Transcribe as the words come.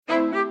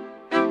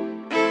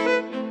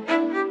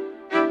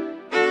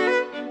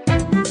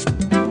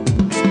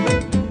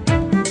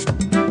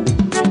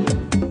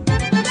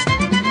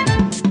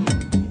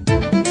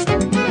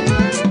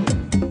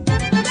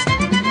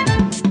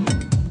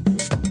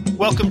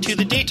Welcome to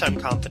the Daytime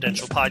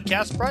Confidential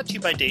podcast, brought to you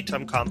by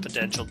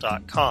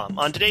DaytimeConfidential.com.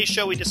 On today's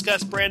show, we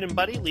discuss Brandon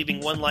Buddy leaving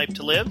One Life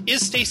to Live.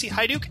 Is Stacey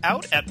Hyduke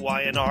out at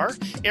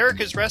YNR?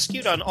 Eric is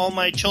rescued on All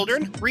My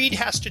Children. Reed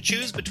has to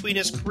choose between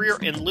his career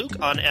and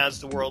Luke on As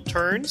the World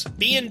Turns.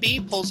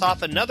 B&B pulls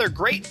off another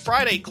great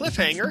Friday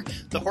cliffhanger.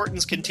 The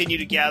Hortons continue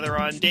to gather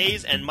on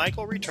days, and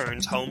Michael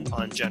returns home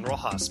on General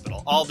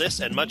Hospital. All this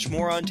and much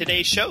more on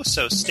today's show,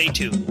 so stay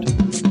tuned.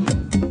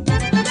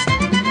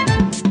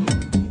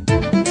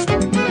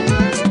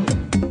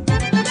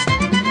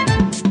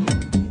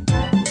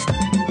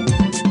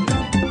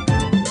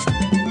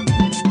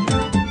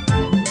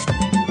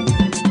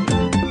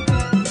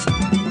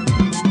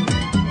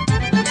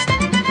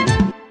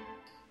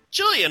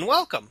 Jillian,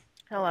 welcome.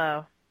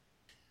 Hello.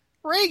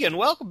 Reagan,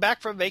 welcome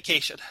back from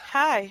vacation.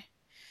 Hi.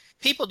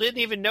 People didn't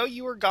even know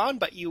you were gone,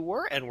 but you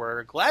were, and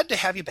we're glad to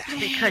have you back.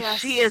 Because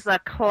she is a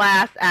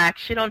class act.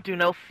 She don't do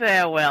no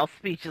farewell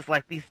speeches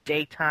like these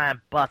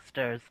daytime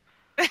busters.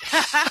 Well,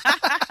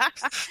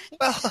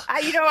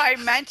 I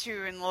meant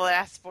to in the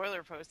last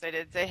spoiler post. I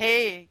did say,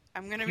 hey,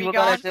 I'm going to be were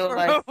gone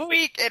gonna for a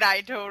week, and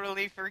I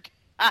totally forgot.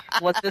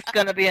 Was this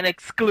going to be an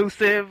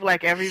exclusive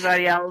like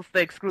everybody else? The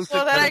exclusive.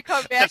 So then I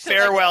come back the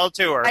farewell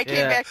tour. I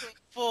came back to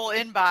full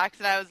inbox,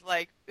 and I was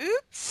like,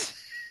 oops.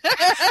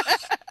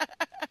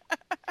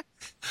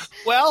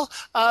 Well,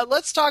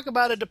 let's talk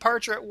about a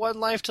departure at One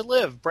Life to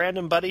Live.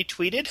 Brandon Buddy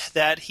tweeted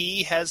that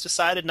he has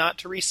decided not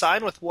to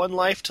re-sign with One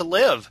Life to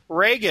Live.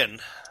 Reagan,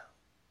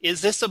 is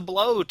this a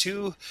blow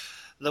to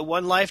the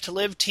One Life to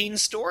Live teen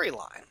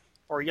storyline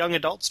or young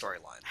adult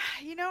storyline?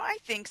 I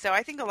think so.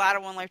 I think a lot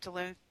of One Life to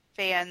Live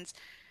fans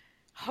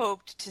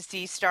hoped to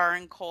see Star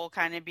and Cole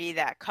kind of be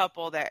that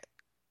couple that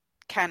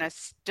kind of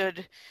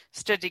stood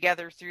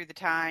together through the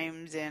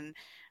times, and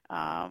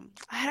I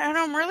don't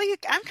know,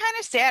 I'm kind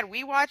of sad.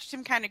 We watched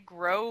him kind of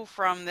grow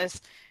from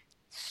this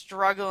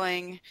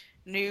struggling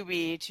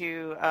newbie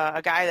to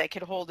a guy that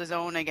could hold his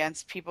own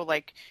against people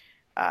like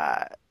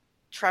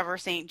Trevor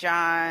St.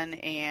 John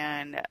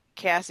and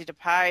Cassie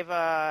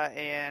DePaiva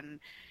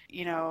and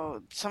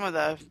some of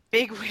the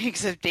big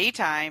wigs of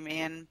daytime.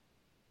 And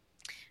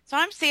so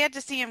I'm sad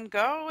to see him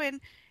go,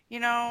 and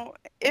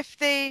if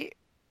they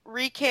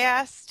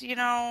recast,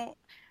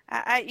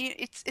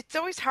 it's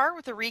always hard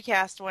with a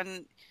recast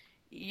when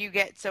you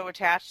get so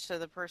attached to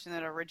the person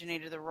that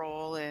originated the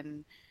role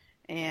and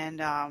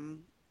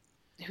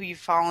who you've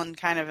fallen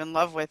kind of in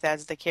love with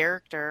as the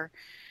character.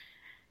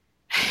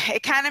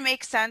 It kind of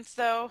makes sense,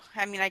 though.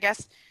 I mean, I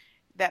guess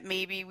that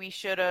maybe we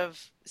should have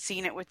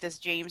seen it with this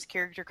James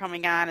character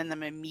coming on and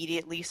them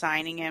immediately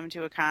signing him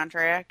to a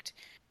contract.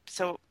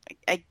 So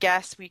I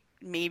guess we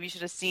maybe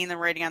should have seen the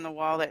writing on the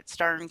wall that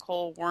Star and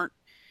Cole weren't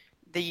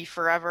the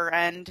forever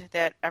end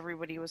that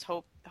everybody was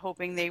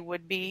hoping they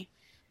would be.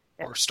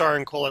 Or Star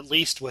and Cole, at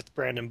least with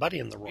Brandon Buddy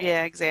in the role.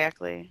 Yeah,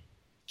 exactly.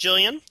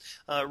 Jillian,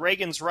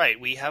 Reagan's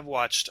right. We have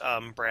watched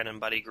Brandon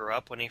Buddy grow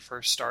up when he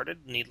first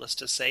started. Needless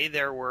to say,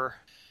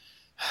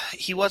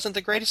 he wasn't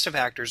the greatest of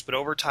actors, but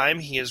over time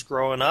he has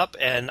grown up,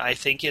 and I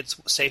think it's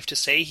safe to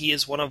say he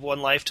is one of One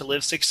Life to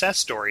Live success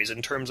stories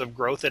in terms of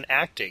growth in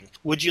acting.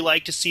 Would you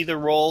like to see the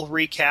role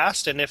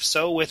recast, and if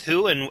so, with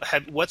who, and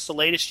what's the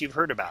latest you've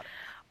heard about it?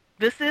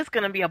 This is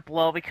going to be a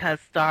blow because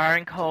Star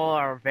and Cole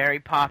are a very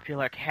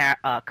popular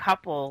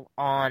couple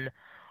on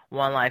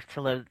One Life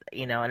to Live,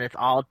 and it's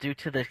all due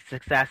to the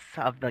success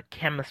of the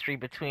chemistry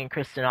between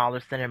Kristen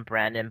Alderson and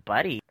Brandon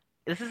Buddy.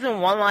 This isn't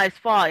One Life's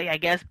fault. I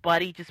guess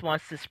Buddy just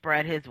wants to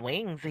spread his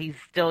wings. He's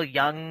still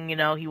young,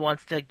 he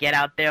wants to get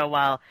out there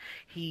while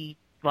the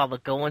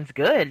going's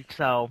good.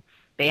 So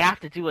they have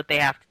to do what they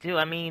have to do.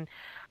 I mean,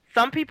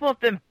 some people have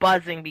been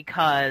buzzing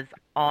because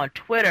on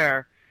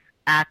Twitter,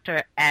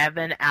 actor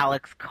Evan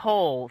Alex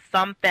Cole,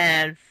 some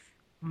fans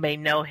may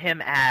know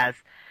him as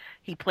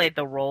he played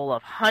the role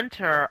of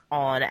Hunter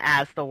on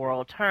As the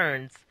World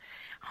Turns.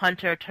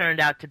 Hunter turned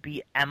out to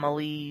be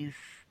Emily's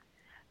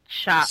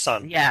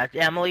son. Yeah,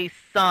 Emily's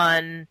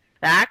son.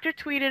 The actor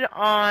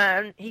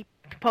he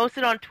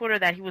posted on Twitter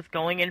that he was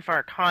going in for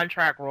a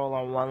contract role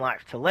on One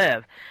Life to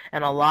Live.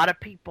 And a lot of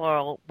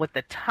people, with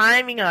the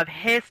timing of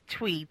his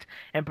tweet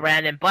and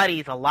Brandon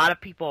Buddy's, a lot of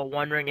people are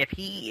wondering if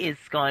he's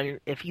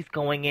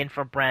going in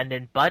for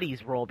Brandon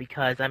Buddy's role,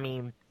 because, I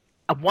mean,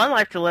 One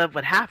Life to Live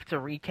would have to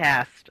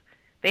recast.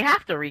 They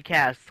have to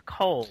recast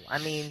Cole. I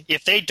mean,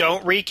 if they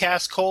don't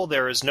recast Cole,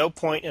 there is no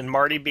point in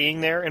Marty being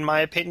there, in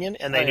my opinion,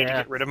 and they need to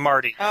get rid of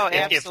Marty. Oh,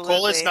 if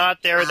Cole is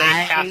not there, they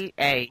have to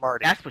get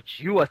Marty. That's what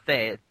you were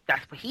saying.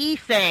 That's what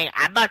he's saying.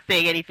 I'm not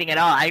saying anything at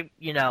all. I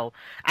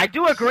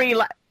do agree.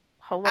 I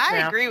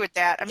agree with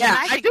that. I mean,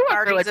 I think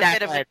Marty's a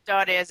bit of a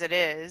dud as it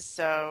is.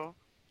 So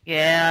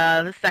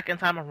yeah, the second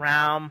time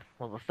around,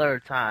 Well, the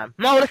third time.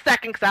 No, the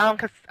second,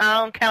 because I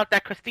don't count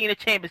that Christina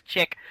Chambers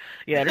chick.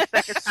 Yeah, the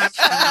second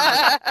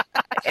time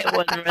it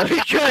wasn't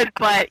really good,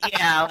 but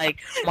yeah, like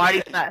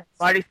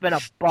Marty's been a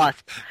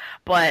bust.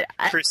 But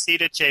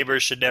Christina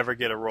Chambers should never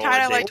get a role kind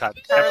in of like daytime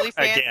Charlie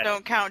fans again.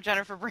 don't count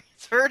Jennifer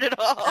Bransford at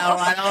all.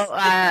 no,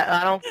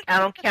 I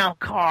don't count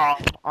Carl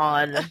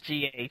on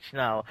GH.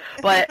 No,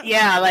 but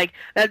yeah, like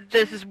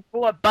this is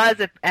what buzz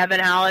if Evan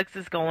Alex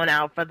is going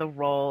out for the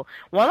role.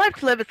 One Life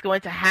to Live is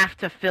going to have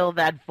to fill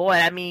that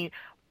void. I mean,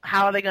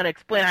 how are they going to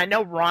explain? I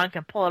know Ron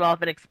can pull it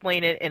off and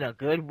explain it in a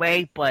good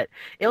way, but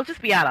it'll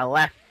just be out of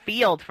left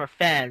field for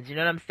fans. You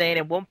know what I'm saying?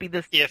 It won't be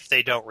this. If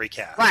they don't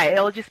recast, right?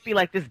 It'll just be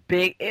like this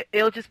big.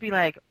 It'll just be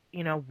like,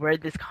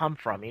 where'd this come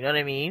from? You know what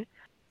I mean?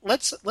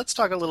 Let's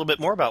talk a little bit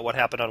more about what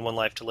happened on One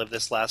Life to Live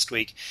this last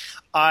week.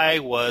 I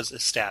was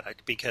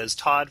ecstatic because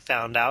Todd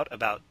found out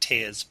about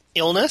Taya's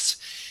illness,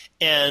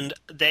 and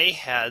they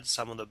had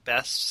some of the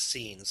best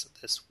scenes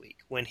this week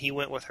when he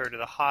went with her to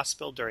the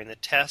hospital during the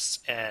tests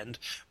and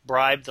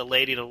bribed the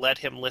lady to let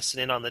him listen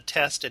in on the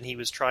test, and he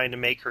was trying to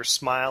make her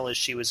smile as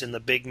she was in the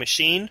big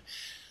machine.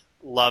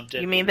 Loved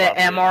it. You mean the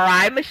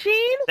MRI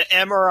machine? The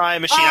MRI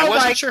machine. Oh, I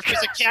wasn't sure if it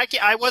was a CAT.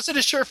 I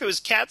wasn't sure if it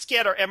was CAT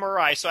scan or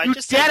MRI. So I you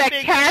just get said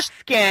a CAT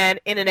scan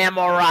in an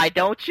MRI,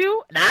 don't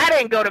you? Now I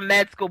didn't go to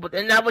med school, but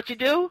isn't that what you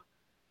do?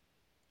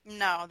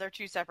 No, they're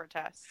two separate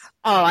tests.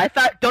 Oh, I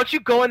thought. Don't you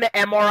go in the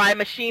MRI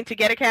machine to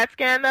get a CAT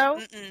scan though?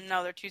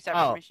 No, they're two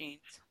separate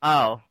machines.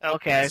 Oh,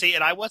 okay. See,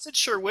 and I wasn't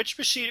sure which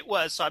machine it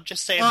was, so I'm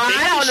just saying.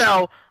 I don't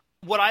know.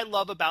 What I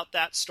love about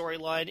that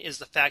storyline is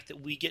the fact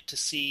that we get to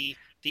see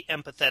the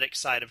empathetic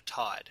side of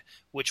Todd,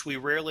 which we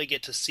rarely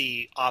get to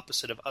see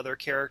opposite of other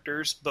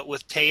characters. But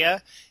with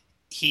Taya,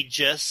 he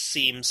just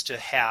seems to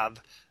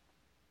have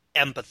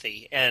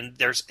empathy, and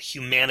there's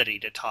humanity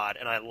to Todd,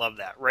 and I love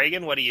that.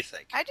 Reagan, what do you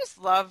think? I just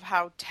love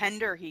how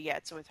tender he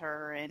gets with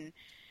her, and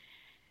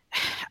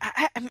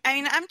I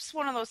mean, I'm just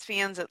one of those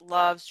fans that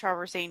loves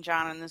Trevor St.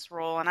 John in this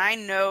role, and I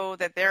know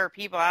that there are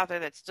people out there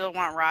that still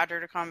want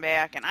Roger to come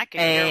back, and I could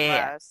care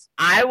less.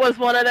 I was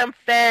one of them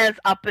fans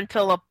up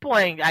until a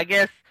point. I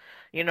guess,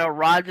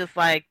 Roger's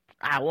like,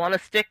 I want to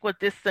stick with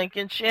this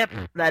sinking ship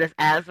that is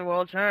As the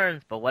World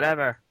Turns, but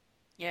whatever.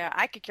 Yeah,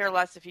 I could care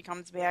less if he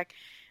comes back.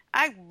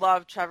 I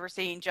love Trevor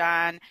St.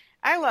 John.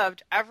 I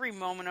loved every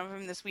moment of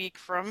him this week,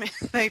 from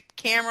the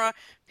camera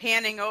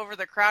panning over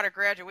the crowd at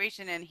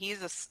graduation and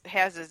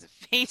has his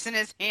face in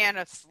his hand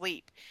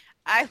asleep.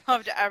 I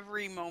loved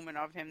every moment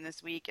of him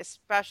this week,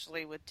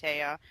 especially with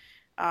Taya.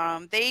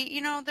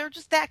 They're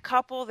just that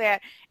couple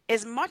that,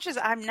 as much as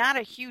I'm not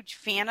a huge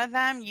fan of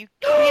them, you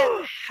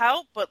can't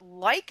help but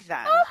like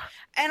them.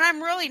 And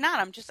I'm really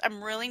not.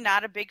 I'm really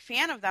not a big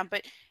fan of them,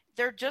 but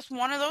they're just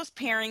one of those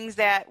pairings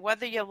that,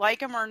 whether you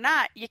like them or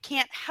not, you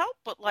can't help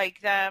but like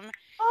them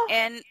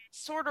and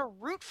sort of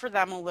root for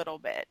them a little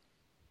bit.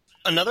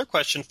 Another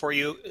question for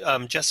you.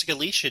 Jessica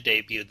Leisha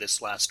debuted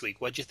this last week.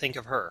 What'd you think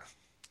of her?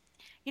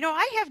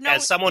 I have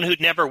as someone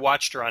who'd never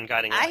watched her on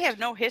Guiding Light. I have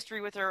no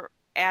history with her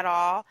at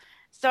all.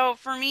 So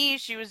for me,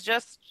 she was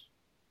just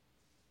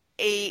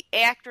a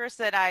actress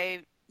that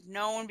I've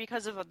known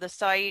because of the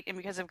site and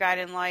because of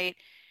Guiding Light,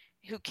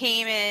 who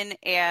came in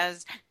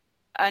as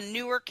a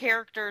newer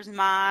character's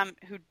mom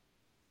who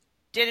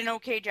did an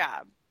okay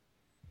job.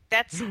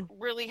 That's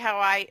really how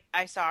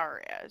I saw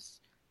her as.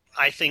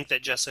 I think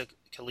that Jessica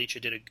Leisha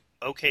did an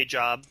okay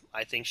job.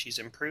 I think she's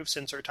improved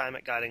since her time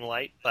at Guiding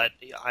Light, but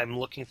I'm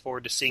looking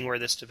forward to seeing where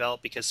this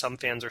develops, because some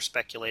fans are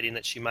speculating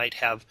that she might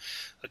have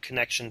a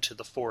connection to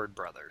the Ford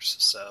brothers.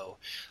 So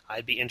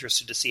I'd be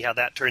interested to see how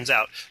that turns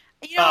out.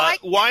 A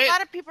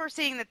lot of people are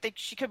saying that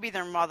she could be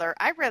their mother.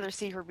 I'd rather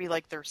see her be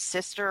like their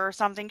sister or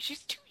something.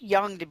 She's too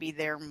young to be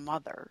their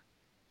mother.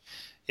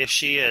 If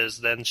she is,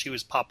 then she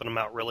was popping them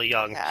out really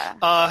young.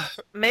 Yeah.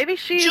 Maybe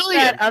she's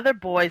that other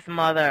boy's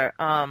mother.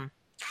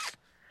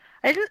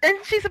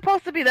 Isn't she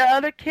supposed to be the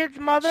other kid's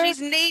mother?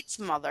 She's Nate's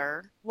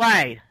mother.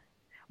 Right.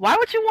 Why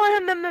would you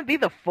want him to be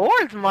the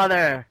Ford's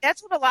mother?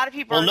 That's what a lot of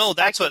people are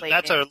speculating.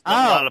 That's a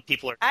lot of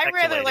people are I'd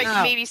speculating.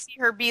 rather maybe see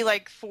her be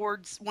like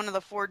one of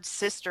the Ford's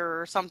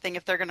sister or something,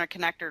 if they're going to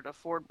connect her to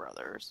Ford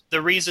brothers.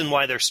 The reason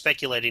why they're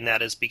speculating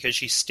that is because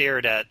she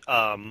stared at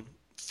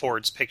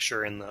Ford's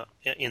picture in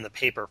the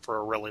paper for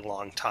a really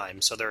long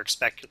time, so they're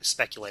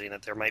speculating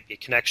that there might be a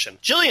connection.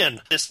 Jillian,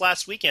 this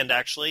last weekend,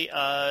 actually,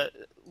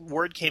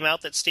 word came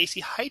out that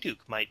Stacey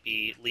Hyduke might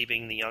be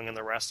leaving The Young and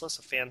the Restless.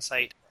 A fan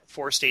site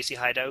for Stacey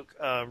Hyduke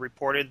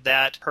reported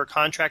that her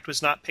contract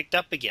was not picked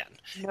up again.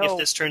 No. If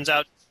this turns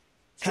out,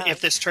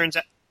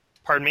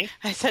 pardon me?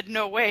 I said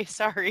no way.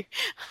 Sorry.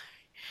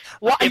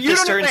 Well, you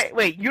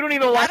don't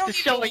even watch the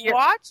show. I don't even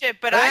watch it,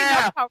 but I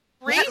know how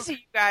crazy you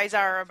guys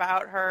are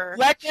about her.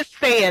 Let this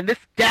stand. This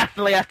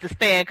definitely has to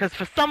stand, because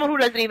for someone who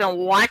doesn't even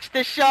watch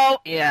the show,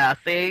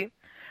 see?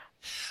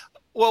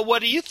 Well,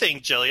 what do you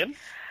think, Jillian?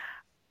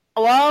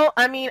 Well,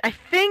 I mean, I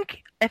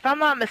think, if I'm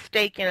not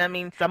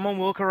mistaken, someone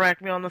will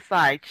correct me on the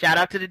site. Shout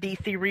out to the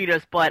DC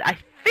readers, but I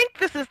think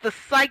this is the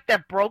site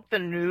that broke the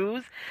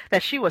news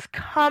that she was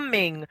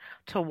coming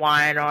to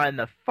YNR in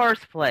the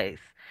first place.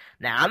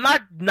 Now, I'm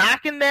not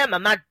knocking them.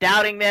 I'm not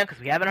doubting them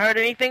because we haven't heard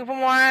anything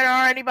from Warren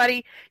or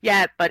anybody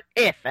yet. But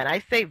if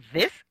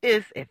this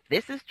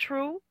is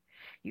true,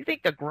 you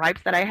think the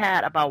gripes that I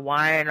had about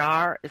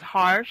YNR is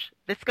harsh?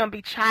 This is going to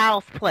be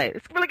child's play.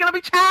 It's really going to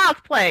be child's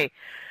play.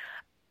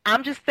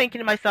 I'm just thinking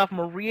to myself,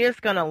 Maria's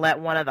going to let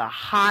one of the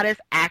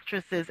hottest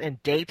actresses in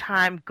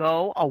daytime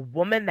go, a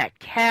woman that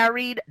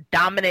carried,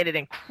 dominated,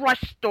 and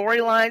crushed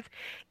storylines,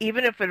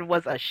 even if it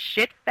was a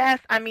shit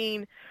fest. I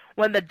mean,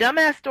 when the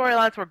dumbass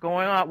storylines were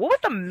going on, what was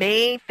the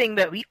main thing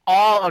that we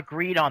all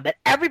agreed on, that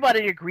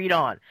everybody agreed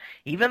on?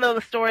 Even though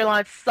the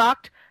storylines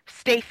sucked,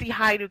 Stacy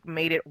Haiduk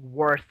made it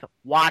worth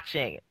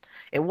watching.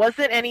 It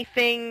wasn't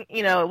anything,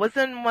 it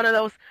wasn't one of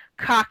those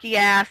cocky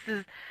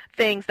asses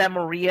things that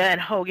Maria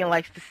and Hogan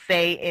likes to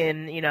say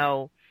in,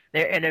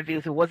 their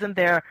interviews. It wasn't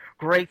their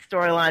great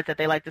storylines that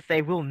they like to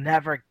say, we'll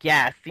never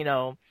guess,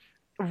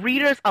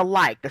 Readers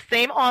alike, the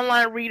same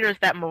online readers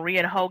that Maria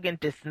and Hogan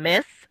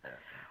dismiss,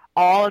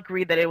 all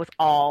agreed that it was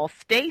all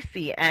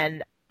Stacy.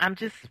 And I'm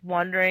just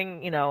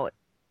wondering,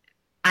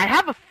 I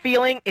have a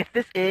feeling if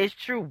this is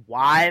true,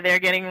 why they're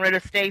getting rid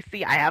of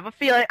Stacy. I have a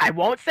feeling. I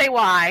won't say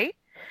why.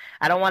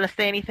 I don't want to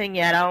say anything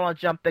yet. I don't want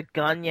to jump the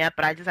gun yet,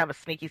 but I just have a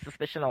sneaky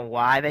suspicion on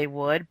why they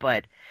would.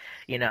 But,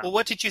 Well,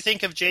 what did you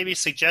think of Jamie's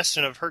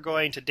suggestion of her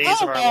going to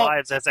Days of Our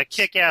Lives as a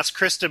kick-ass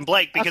Kristen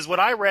Blake? Because when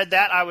I read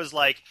that, I was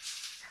like,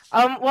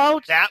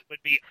 that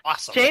would be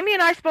awesome. Jamie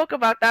and I spoke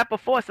about that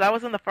before, so that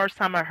wasn't the first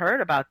time I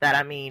heard about that.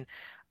 I mean,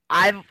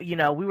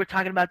 we were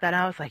talking about that, and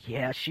I was like,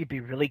 yeah, she'd be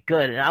really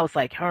good. And I was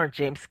like, her and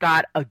James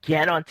Scott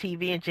again on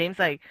TV, and James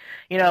like,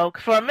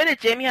 for a minute,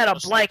 Jamie had a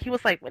blank. He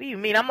was like, what do you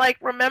mean? I'm like,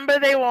 remember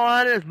they were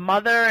on as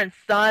mother and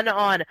son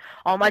on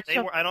All My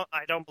Children?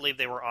 I don't believe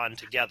they were on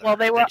together. Well,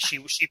 they were.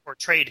 She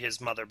portrayed his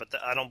mother, but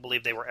I don't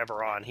believe they were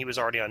ever on. He was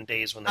already on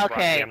Days when they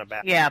brought Hannah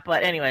back. Yeah,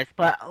 but anyways,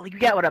 you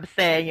get what I'm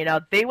saying.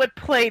 They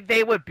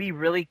would be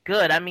really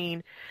good. I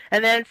mean,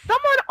 and then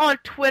someone on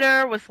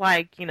Twitter was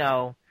like,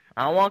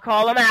 I don't want to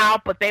call them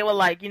out, but they were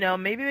like,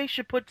 maybe they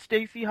should put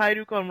Stacy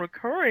Haiduk on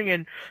recurring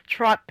and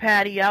trot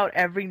Patty out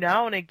every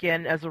now and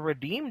again as a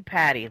redeemed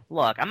Patty.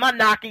 Look, I'm not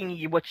knocking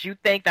you what you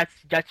think.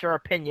 That's your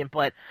opinion,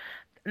 but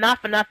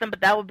not for nothing.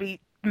 But that would be,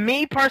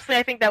 me personally,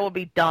 I think that would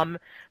be dumb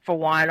for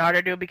Y&R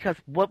to do, because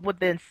what would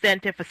the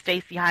incentive for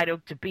Stacy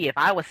Haiduk to be? If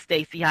I was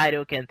Stacy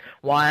Haiduk and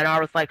Y&R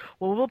was like,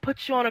 well, we'll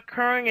put you on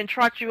occurring and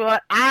trot you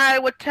out, I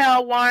would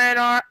tell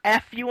Y&R,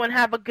 F you and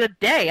have a good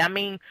day. I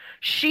mean,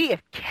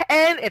 if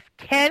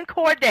Ken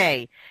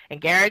Corday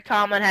and Gary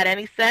Tomlin had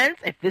any sense,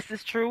 if this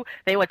is true,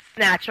 they would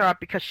snatch her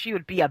up because she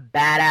would be a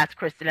badass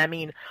Kristen. I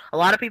mean, a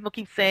lot of people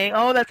keep saying,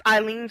 oh, that's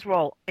Eileen's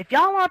role. If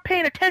y'all aren't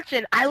paying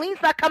attention,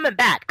 Eileen's not coming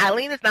back.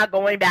 Eileen is not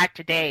going back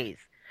to Days.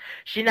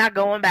 She's not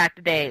going back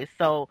to Days.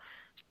 So,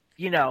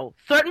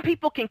 certain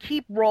people can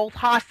keep roles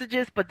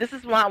hostages, but this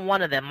is not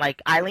one of them.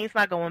 Like, Eileen's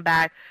not going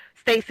back.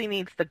 Stacy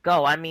needs to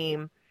go. I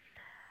mean,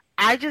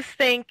 I just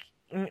think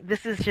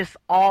this is just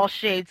all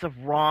shades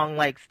of wrong.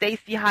 Like,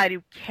 Stacy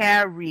Haiduk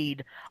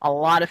carried a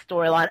lot of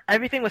storyline.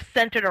 Everything was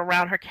centered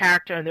around her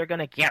character, and they're going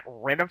to get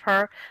rid of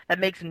her. That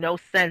makes no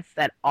sense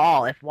at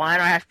all. If Y&R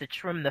has to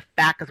trim the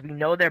fat because we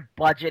know their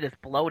budget is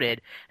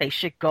bloated, they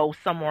should go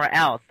somewhere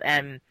else.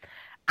 And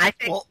I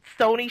think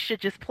Sony should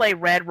just play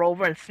Red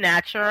Rover and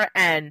snatch her,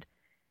 and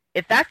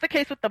if that's the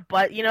case with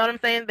you know what I'm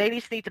saying? They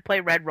just need to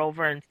play Red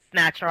Rover and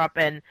snatch her up,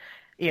 and,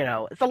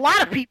 it's a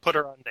lot of people. Put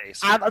her on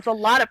Days. There's a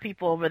lot of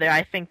people over there,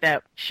 I think,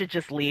 that should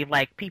just leave.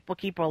 Like,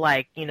 people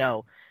like,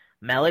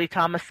 Melody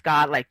Thomas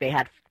Scott, like, they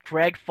had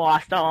Greg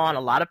Foster on.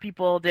 A lot of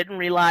people didn't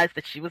realize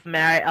that she was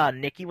married,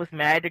 Nikki was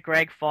married to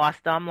Greg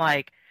Foster. I'm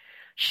like,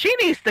 she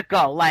needs to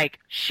go. Like,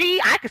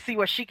 I could see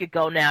where she could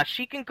go now.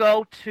 She can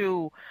go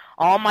to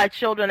All My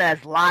Children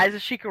as Liza.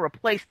 She could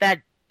replace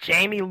that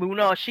Jamie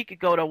Luna, or she could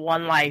go to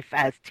One Life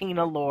as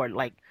Tina Lord.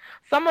 Like,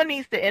 someone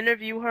needs to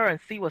interview her and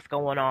see what's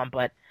going on,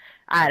 but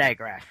I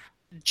digress.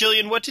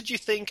 Jillian, what did you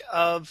think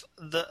of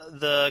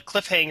the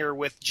cliffhanger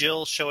with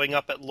Jill showing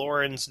up at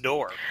Lauren's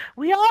door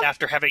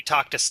after having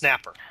talked to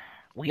Snapper?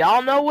 We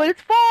all know what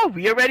it's for.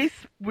 We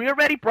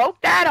already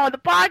broke that on the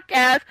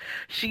podcast.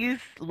 She's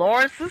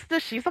Lauren's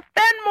sister. She's a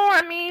Fenmore.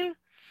 I mean,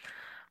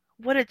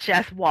 what did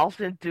Jess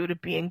Walton do to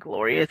be in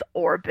Gloria's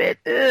orbit?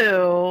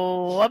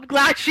 Ew. I'm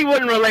glad she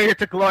wasn't related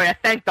to Gloria.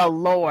 Thank the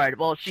Lord.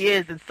 Well, she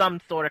is in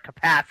some sort of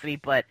capacity,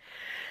 but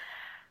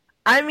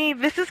I mean,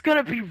 this is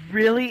going to be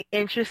really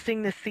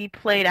interesting to see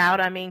played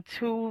out. I mean,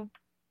 two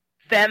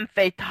femme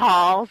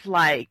fatales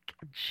like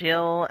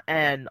Jill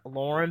and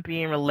Lauren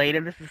being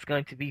related, this is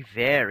going to be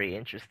very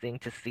interesting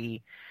to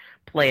see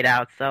played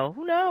out. So,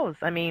 who knows?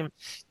 I mean,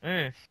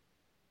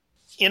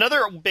 In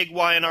other big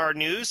Y&R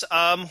news,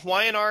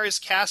 Y&R is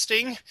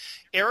casting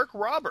Eric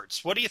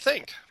Roberts. What do you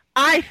think?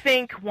 I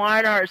think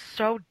Y&R is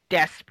so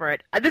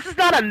desperate. This is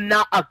not a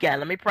knock. Again,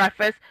 let me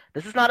preface.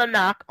 This is not a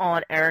knock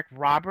on Eric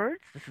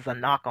Roberts. This is a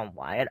knock on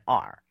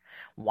Y&R.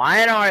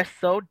 YNR is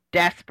so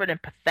desperate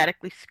and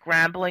pathetically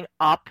scrambling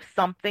up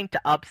something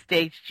to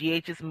upstage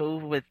GH's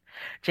move with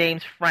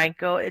James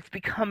Franco. It's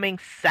becoming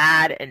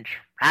sad and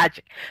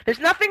tragic. There's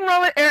nothing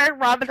wrong with Eric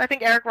Roberts. I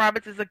think Eric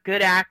Roberts is a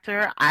good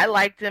actor. I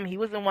liked him. He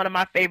was in one of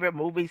my favorite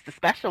movies, The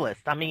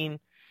Specialist. I mean,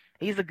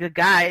 he's a good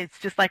guy. It's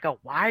just like a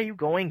why are you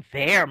going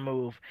there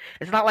move.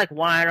 It's not like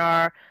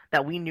YNR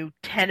that we knew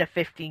 10 to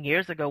 15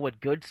 years ago with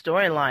good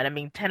storyline. I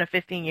mean, 10 to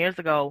 15 years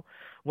ago,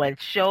 when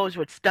shows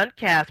with stunt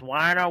cast,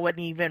 YNR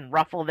wouldn't even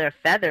ruffle their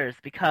feathers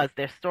because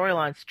their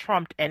storylines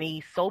trumped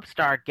any soap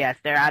star guest.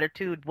 Their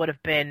attitude would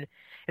have been,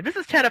 if this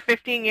is 10 or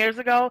 15 years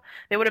ago,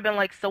 they would have been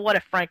like, so what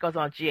if Franco's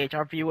on GH?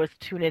 Our viewers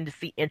tune in to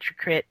see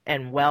intricate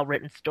and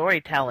well-written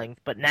storytellings.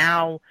 But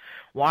now,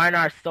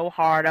 YNR is so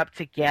hard up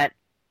to get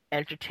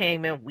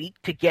Entertainment Week,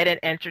 to get an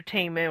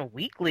Entertainment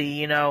Weekly,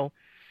 you know.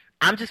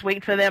 I'm just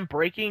waiting for them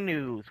breaking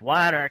news.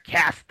 YNR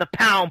cast the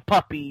Pound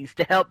Puppies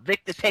to help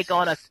Victor take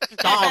on a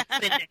dog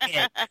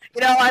syndicate.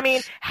 You know, I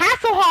mean,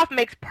 Hasselhoff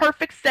makes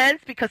perfect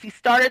sense because he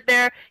started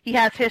there, he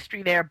has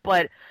history there,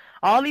 but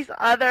all these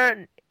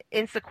other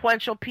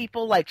insequential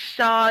people like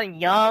Sean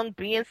Young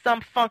being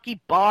some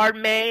funky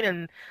barmaid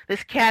and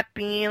this cat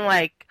being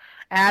like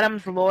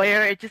Adam's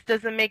lawyer, it just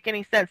doesn't make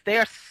any sense. They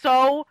are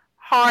so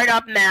hard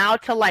up now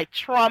to like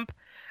trump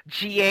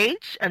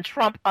GH and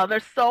trump other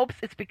soaps.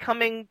 It's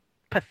becoming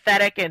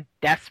pathetic and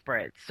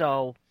desperate.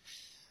 So,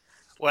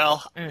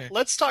 well,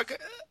 let's talk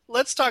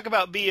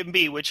about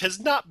B&B, which has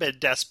not been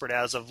desperate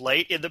as of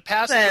late. In the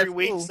past 3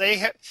 weeks, they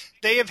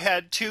have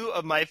had two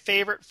of my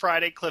favorite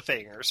Friday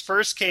cliffhangers.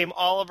 First came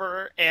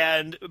Oliver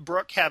and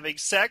Brooke having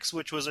sex,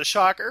 which was a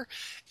shocker,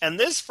 and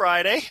this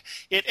Friday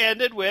it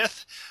ended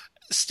with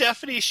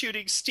Stephanie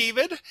shooting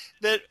Steven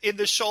in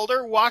the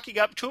shoulder, walking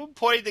up to him,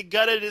 pointing the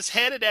gun at his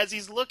head, and as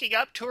he's looking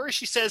up to her,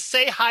 she says,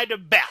 "Say hi to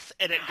Beth,"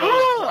 and it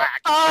goes black.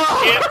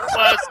 It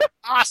was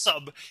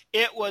awesome.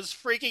 It was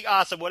freaking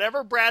awesome.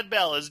 Whatever Brad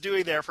Bell is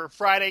doing there for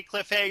Friday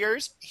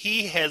cliffhangers,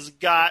 he has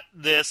got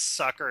this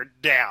sucker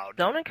down.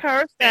 Don't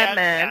encourage that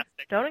man.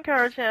 Don't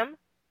encourage him.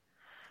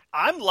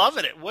 I'm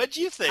loving it. What'd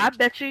you think? I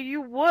bet you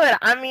would.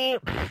 I mean,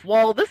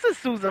 well, this is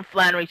Susan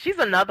Flannery. She's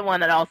another one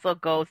that also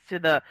goes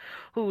to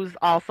who's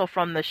also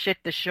from the Shit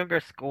to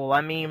Sugar school.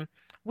 I mean,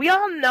 we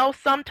all know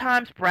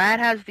sometimes Brad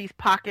has these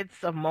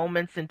pockets of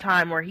moments in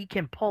time where he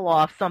can pull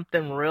off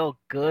something real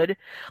good.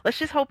 Let's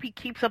just hope he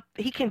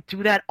can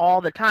do that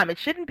all the time. It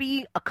shouldn't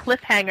be a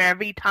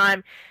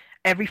cliffhanger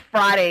every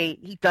Friday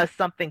he does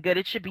something good.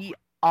 It should be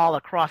all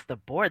across the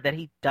board that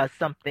he does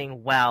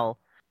something well.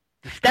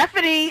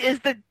 Stephanie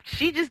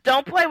she just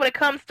don't play when it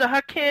comes to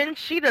her kin.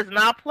 She does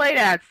not play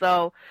that.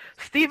 So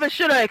Steven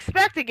should have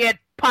expected to get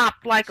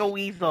popped like a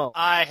weasel.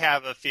 I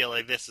have a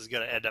feeling this is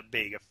going to end up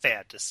being a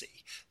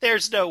fantasy.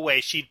 There's no way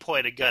she'd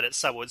point a gun at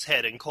someone's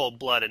head in cold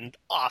blood and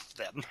off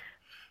them.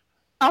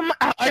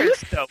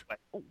 There's no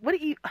way. What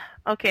do you?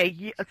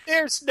 Okay.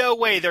 There's no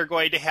way they're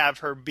going to have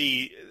her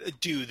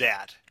do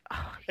that.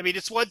 I mean,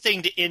 it's one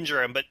thing to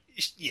injure him, but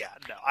yeah,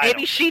 no.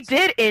 Maybe she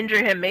did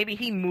injure him. Maybe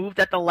he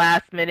moved at the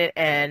last minute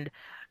and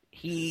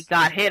he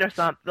got hit or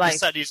something. Like,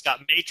 suddenly he's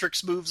got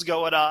Matrix moves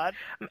going on.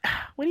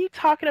 What are you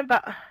talking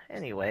about?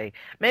 Anyway,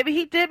 maybe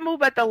he did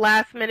move at the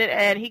last minute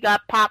and he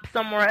got popped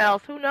somewhere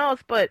else. Who knows?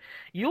 But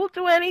you'll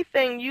do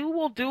anything. You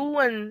will do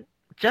and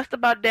just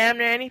about damn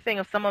near anything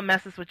if someone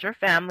messes with your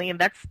family, and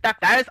that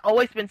has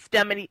always been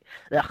Stephanie's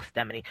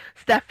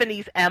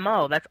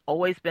MO. That's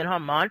always been her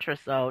mantra,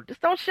 so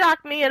just don't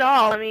shock me at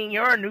all. I mean,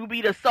 you're a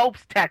newbie to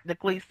soaps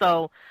technically,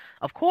 so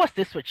of course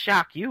this would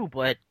shock you,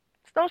 but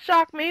just don't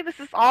shock me. This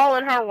is all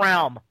in her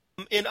realm.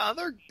 In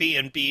other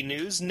B&B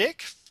news,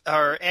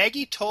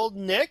 Aggie told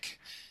Nick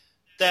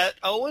that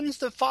Owen's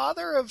the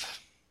father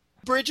of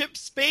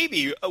Bridget's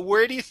baby.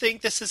 Where do you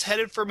think this is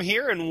headed from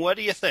here, and what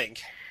do you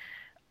think?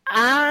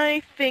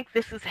 I think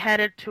this is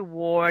headed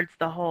towards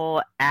the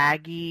whole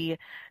Aggie,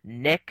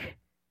 Nick,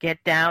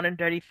 get down and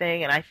dirty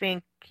thing, and I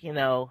think,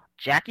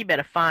 Jackie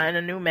better find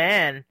a new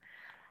man,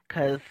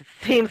 because it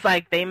seems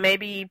like they may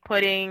be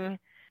putting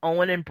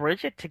Owen and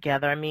Bridget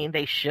together. I mean,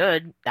 they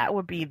should. That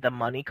would be the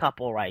money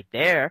couple right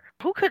there.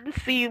 Who couldn't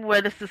see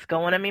where this is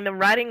going? I mean, the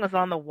writing was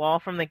on the wall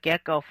from the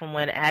get-go from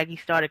when Aggie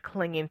started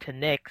clinging to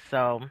Nick,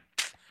 so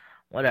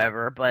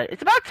whatever. But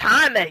it's about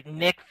time that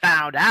Nick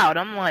found out.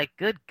 I'm like,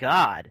 good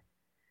God.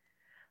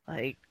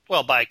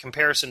 Well, by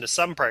comparison to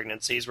some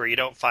pregnancies where you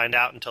don't find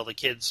out until the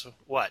kid's,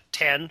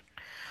 10?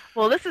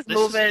 Well, this is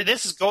moving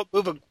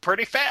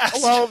pretty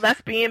fast. Well,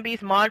 that's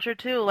B&B's mantra,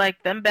 too.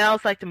 Like, them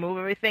Bells like to move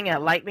everything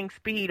at lightning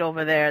speed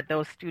over there at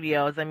those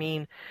studios. I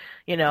mean,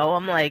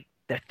 I'm like,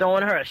 they're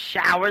throwing her a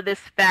shower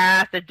this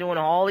fast. They're doing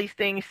all these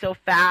things so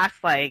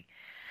fast. Like,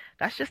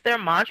 that's just their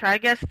mantra. I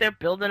guess they're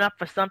building up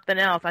for something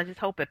else. I just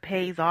hope it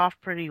pays off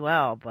pretty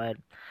well. But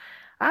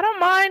I don't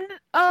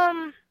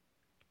mind,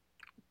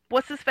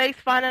 what's-his-face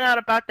finding out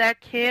about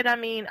that kid? I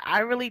mean,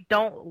 I really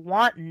don't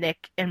want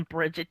Nick and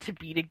Bridget to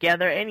be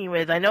together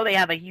anyways. I know they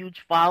have a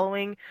huge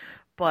following,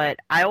 but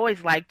I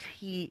always liked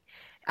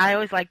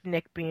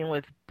Nick being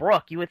with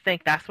Brooke. You would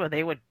think that's where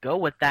they would go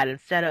with that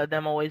instead of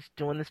them always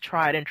doing this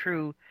tried and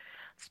true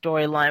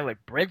storyline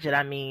with Bridget,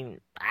 I mean,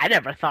 I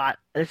never thought,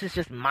 this is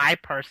just my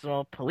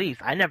personal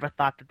beliefs, I never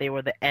thought that they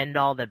were the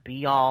end-all, the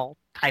be-all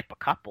type of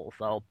couple,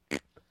 so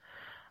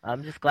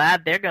I'm just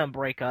glad they're going to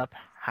break up.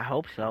 I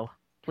hope so.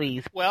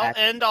 Please. Well,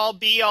 end-all,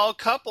 be-all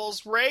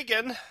couples,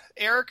 Reagan.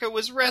 Erica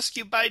was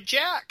rescued by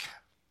Jack.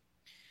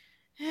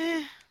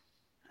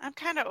 I'm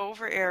kind of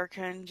over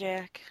Erica and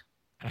Jack.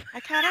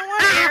 I kind of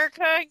want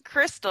Erica and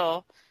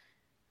Crystal.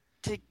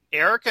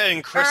 Erica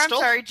and Crystal? Or,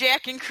 I'm sorry,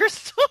 Jack and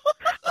Crystal.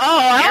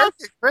 Erica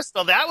and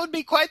Crystal, that would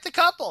be quite the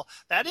couple.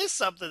 That is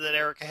something that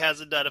Erica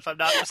hasn't done, if I'm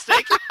not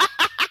mistaken.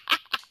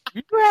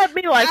 You had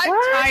me like, I'm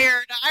what?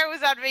 tired. I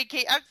was on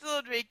vacation. I'm still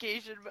on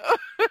vacation mode.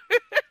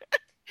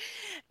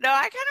 No,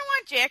 I kind of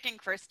want Jack and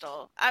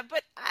Crystal.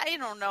 But I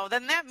don't know.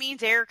 Then that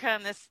means Erica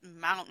and this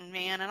mountain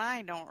man, and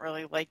I don't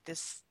really like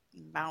this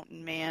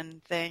mountain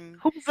man thing.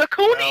 Who's a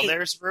coonie?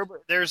 Well,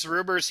 there's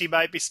rumors he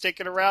might be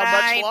sticking around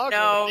much longer.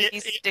 No,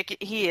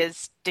 he is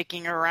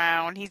sticking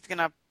around. He's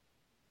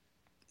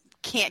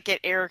can't get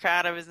Erica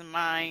out of his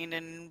mind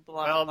and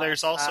blah. Well, blah,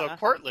 there's blah. also a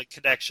Portland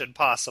connection,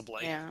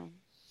 possibly. Yeah.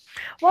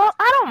 Well,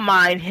 I don't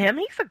mind him.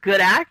 He's a good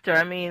actor.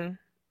 I mean,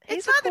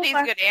 it's not that he's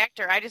a good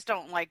actor. I just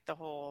don't like the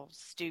whole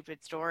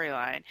stupid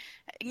storyline.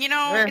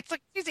 It's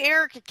like she's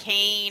Erica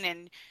Kane,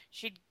 and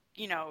she'd,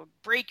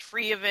 break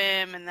free of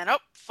him, and then,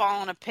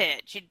 fall in a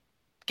pit. She'd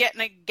get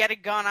a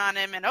gun on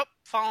him, and,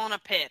 fall in a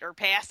pit, or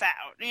pass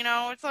out.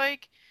 It's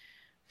like,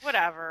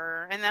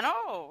 whatever. And then,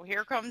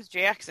 here comes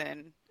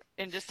Jackson,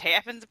 and just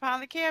happens upon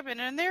the cabin,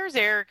 and there's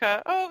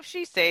Erica. Oh,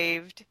 she's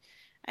saved.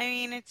 I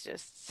mean, it's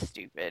just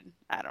stupid.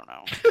 I don't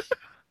know.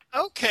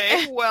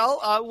 Okay,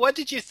 well, what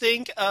did you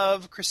think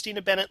of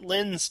Christina Bennett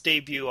Lynn's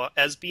debut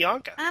as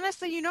Bianca?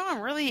 Honestly,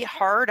 I'm really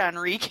hard on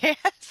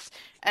recasts.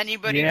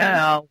 Anybody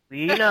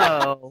we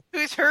know.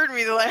 who's heard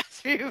me the last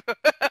few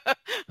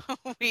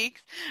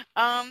weeks.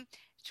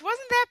 She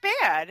wasn't that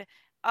bad.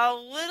 A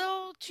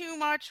little too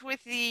much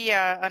with the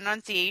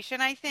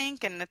enunciation, I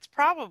think, and it's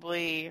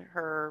probably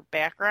her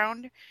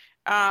background.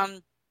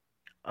 Of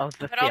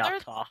the theater.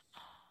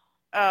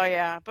 Oh,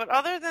 yeah. But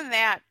other than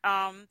that,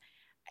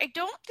 I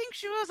don't think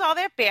she was all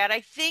that bad.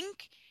 I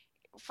think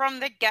from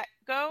the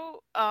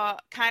get-go,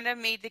 kind of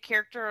made the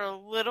character a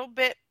little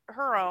bit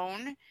her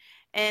own,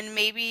 and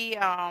maybe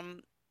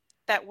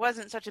that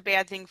wasn't such a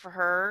bad thing for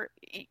her.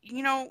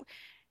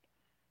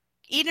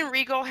 Eden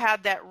Regal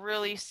had that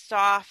really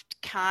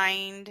soft,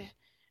 kind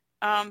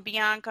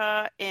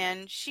Bianca,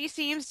 and she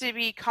seems to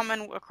be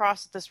coming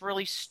across with this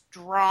really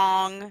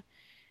strong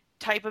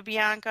type of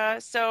Bianca.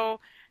 So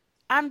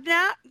I'm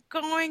not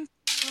going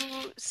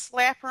to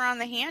slap her on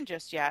the hand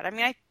just yet. I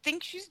mean, I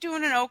think she's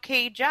doing an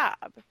okay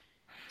job.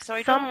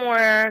 So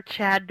somewhere,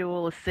 Chad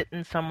Duell is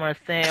sitting somewhere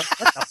saying,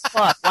 what the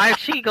fuck? Why is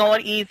she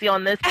going easy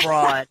on this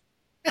broad?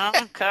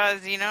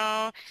 Because,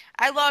 I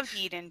love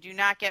Eden. Do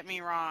not get me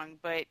wrong.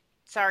 But,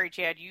 sorry,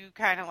 Chad, you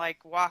kind of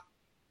walked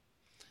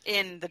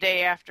in the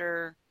day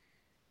after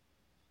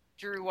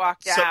Drew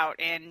walked out,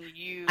 and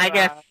you... I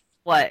guess,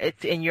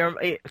 it's in your...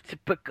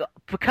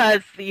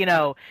 because,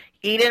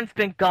 Eden's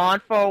been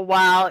gone for a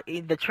while.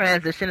 The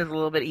transition is a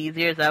little bit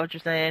easier. Is that what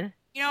you're saying?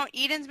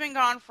 Eden's been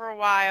gone for a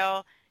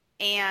while,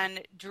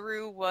 and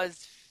Drew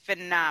was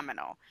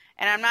phenomenal.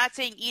 And I'm not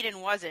saying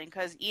Eden wasn't,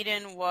 because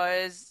Eden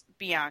was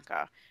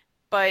Bianca.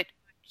 But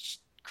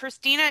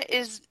Christina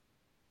is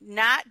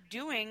not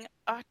doing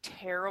a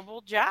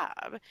terrible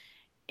job.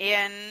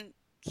 And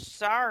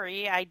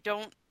sorry, I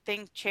don't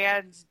think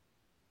Chad's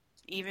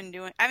even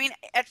doing... I mean,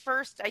 at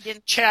first I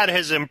didn't... Chad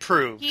has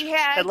improved. He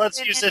has. And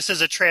let's use this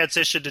as a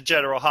transition to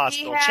General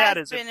Hospital. Chad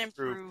has been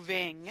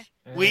improving.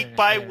 Week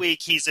by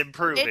week, he's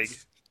improving.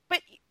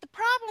 But the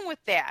problem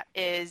with that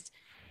is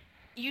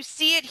you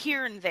see it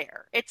here and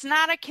there. It's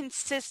not a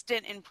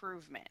consistent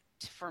improvement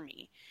for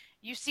me.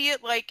 You see it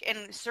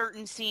in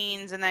certain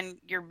scenes, and then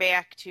you're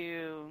back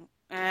to,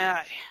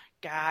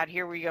 God,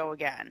 here we go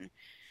again.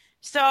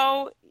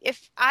 So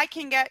if I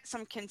can get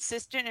some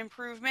consistent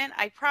improvement,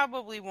 I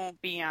probably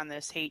won't be on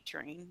this hate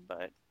train.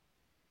 But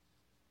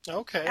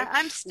okay,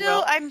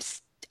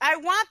 I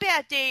want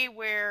that day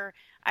where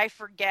I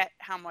forget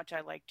how much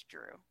I liked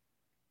Drew,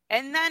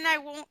 and then I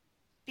won't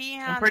be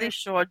on. I'm pretty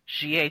sure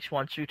GH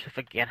wants you to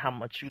forget how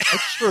much you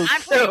like Drew.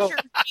 I'm pretty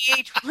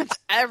sure GH wants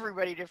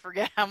everybody to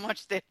forget how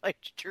much they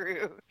liked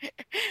Drew.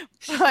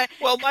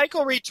 Well,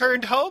 Michael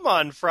returned home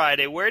on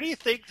Friday. Where do you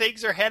think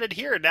things are headed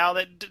here now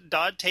that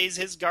Dante's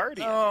his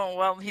guardian? Oh,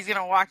 well, he's going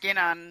to walk in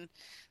on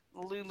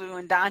Lulu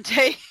and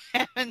Dante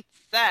having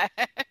sex.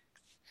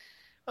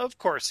 Of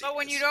course. But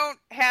when you don't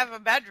have a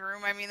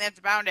bedroom, I mean, that's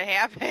bound to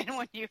happen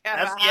when you have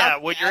a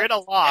house. When you're in a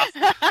loft.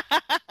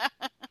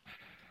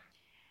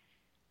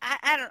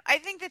 I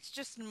think that's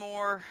just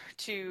more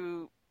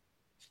to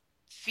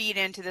feed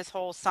into this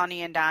whole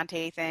Sonny and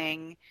Dante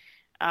thing.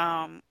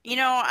 I'm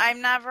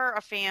never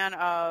a fan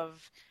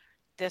of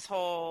this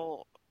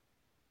whole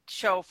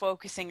show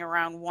focusing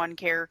around one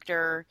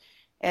character.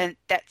 And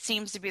that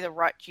seems to be the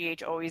rut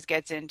GH always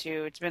gets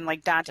into. It's been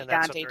like Dante, And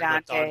that's what Dante,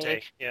 they're with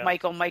Dante, Yeah.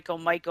 Michael, Michael,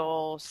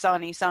 Michael,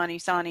 Sonny, Sonny,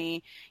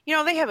 Sonny. You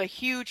know, they have a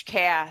huge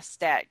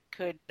cast that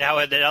could.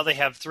 Now they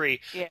have 3.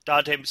 Yeah.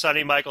 Dante,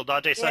 Sonny, Michael,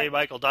 Dante, Sonny,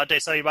 Michael, Dante,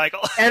 Sonny,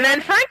 Michael. And then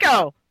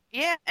Franco.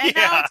 Yeah, and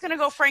now it's going to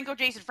go Franco,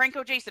 Jason,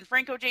 Franco, Jason,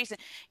 Franco, Jason.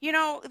 You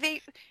know, they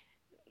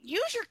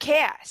use your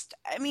cast.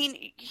 I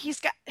mean,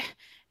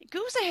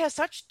 Guza has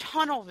such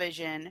tunnel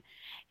vision.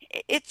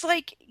 It's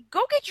like,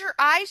 go get your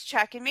eyes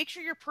checked and make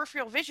sure your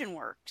peripheral vision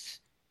works.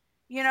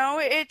 You know,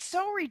 it's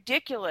so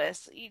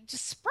ridiculous. You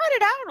just spread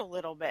it out a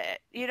little bit,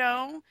 you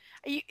know.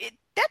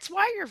 That's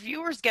why your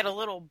viewers get a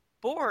little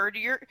bored.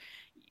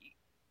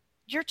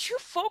 You're too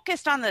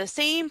focused on the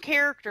same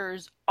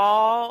characters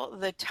all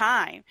the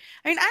time.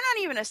 I mean, I'm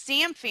not even a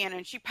Sam fan,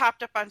 and she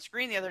popped up on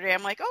screen the other day.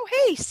 I'm like, oh,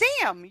 hey,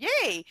 Sam,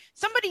 yay.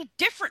 Somebody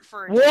different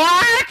for a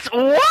change.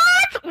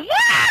 What?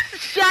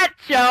 Shut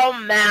your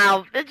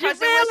mouth. Did you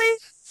really?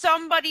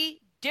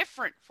 Somebody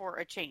different for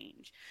a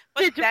change.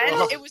 But then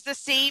it was the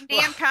same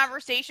damn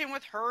conversation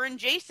with her and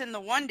Jason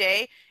the one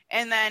day,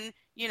 and then,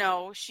 you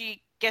know,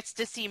 she gets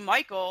to see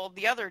Michael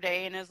the other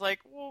day and is like,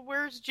 well,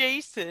 where's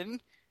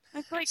Jason?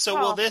 It's like, so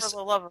will this?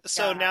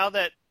 So now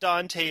that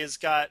Dante has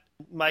got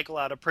Michael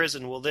out of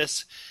prison, will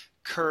this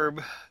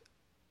curb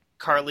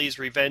Carly's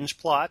revenge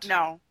plot?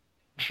 No.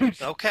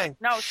 Okay.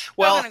 No. She's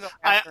gonna go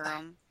after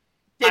him.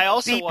 I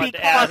also want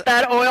to add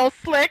that oil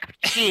slick.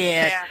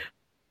 Yeah.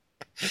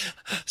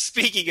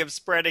 Speaking of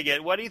spreading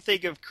it, what do you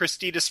think of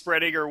Christina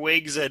spreading her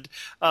wings and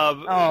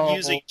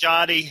using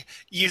Johnny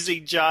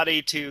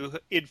to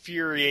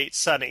infuriate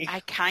Sonny? I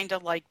kind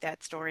of like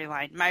that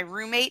storyline. My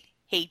roommate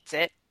hates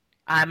it.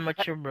 I'm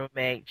with your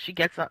roommate. She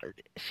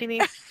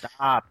needs to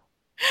stop.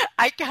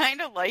 I kind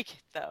of like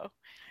it though.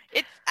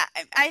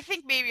 I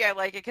think maybe I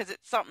like it because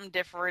it's something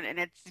different and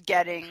it's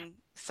getting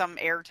some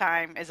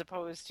airtime as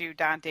opposed to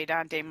Dante,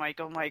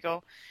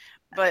 Michael.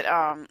 But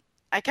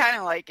I kind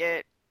of like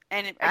it.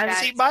 And it's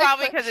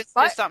probably because it's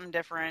just something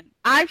different.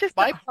 My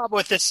problem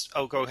with this...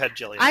 Oh, go ahead,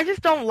 Jillian. I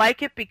just don't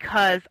like it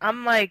because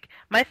I'm like...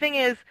 My thing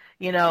is,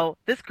 you know,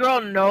 this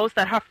girl knows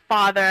that her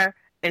father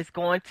is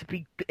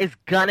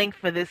gunning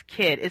for this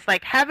kid. It's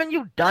like, haven't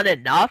you done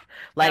enough?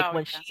 Like,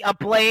 when she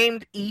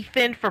blamed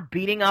Ethan for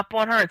beating up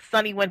on her and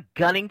Sonny went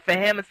gunning for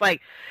him, it's like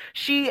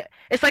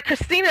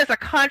Christina is a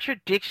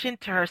contradiction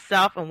to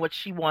herself and what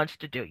she wants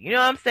to do. You know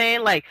what I'm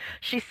saying? Like,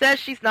 she says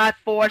she's not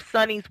for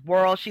Sonny's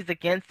world, she's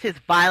against his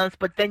violence,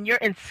 but then you're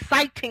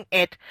inciting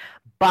it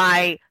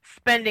by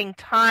spending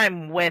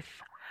time with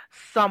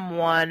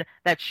someone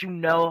that you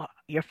know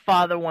your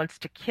father wants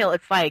to kill.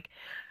 It's like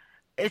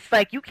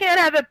you can't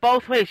have it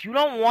both ways. You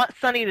don't want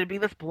Sonny to be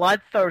this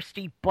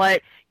bloodthirsty,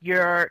 but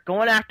you're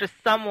going after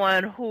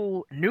someone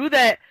who knew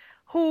and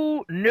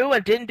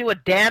didn't do a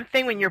damn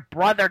thing when your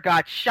brother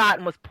got shot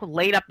and was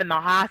laid up in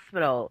the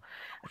hospital.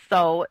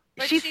 So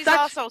she's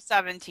also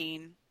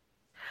 17.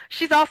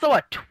 She's also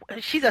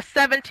she's a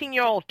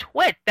 17-year-old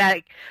twit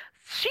that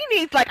she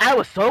needs. Like, I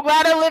was so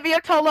glad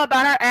Olivia told her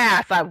about her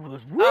ass. That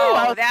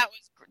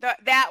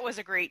was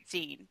a great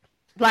scene.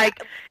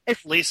 Like,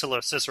 Lisa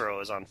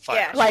LoCicero is on fire.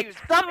 Yeah, like,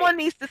 someone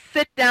needs to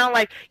sit down.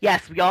 Like,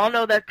 yes, we all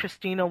know that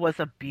Christina was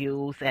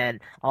abused and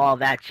all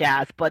that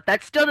jazz, but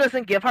that still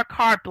doesn't give her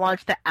carte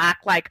blanche to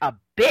act like a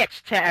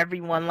bitch to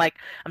everyone. Like,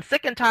 I'm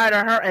sick and tired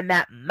of her and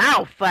that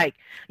mouth. Like,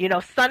 you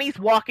know, Sonny's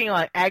walking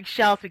on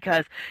eggshells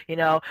because, you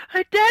know,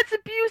 her dad's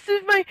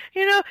abusive.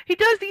 He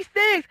does these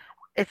things.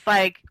 It's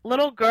like,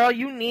 little girl,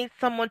 you need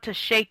someone to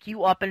shake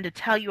you up and to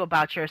tell you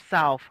about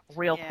yourself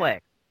real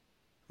quick.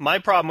 My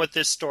problem with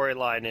this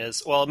storyline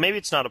is, well, maybe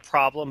it's not a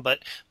problem, but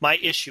my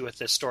issue with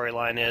this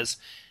storyline is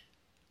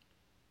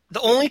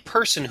the only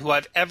person who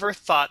I've ever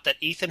thought that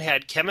Ethan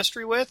had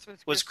chemistry with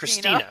was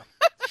Christina.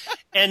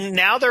 And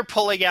now they're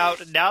pulling out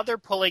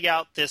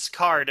this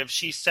card of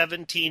she's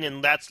 17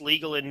 and that's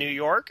legal in New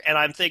York, and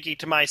I'm thinking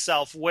to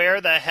myself,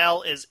 where the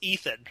hell is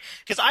Ethan?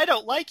 Because I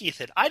don't like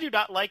Ethan. I do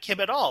not like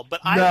him at all,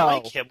 but I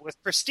like him with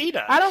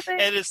Christina. I don't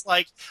think... And it's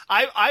like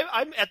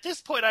I'm at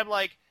this point I'm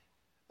like,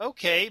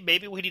 okay,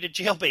 maybe we need a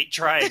jailbait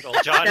triangle,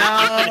 John. No.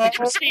 And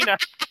Christina.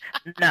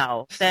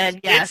 No, then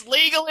yes. It's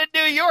legal in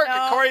New York,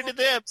 according to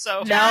them.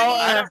 So Johnny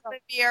and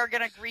Olivia are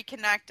going to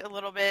reconnect a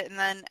little bit, and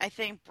then I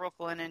think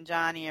Brooklyn and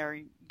Johnny are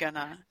going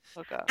to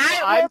hook up.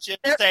 I'm just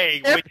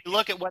saying, when you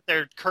look at what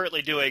they're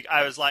currently doing,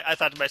 I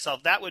thought to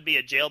myself, that would be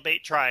a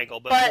jailbait triangle.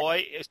 But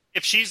boy,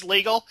 if she's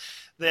legal,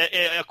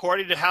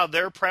 according to how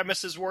their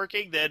premise is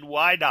working, then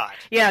why not?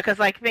 Yeah, because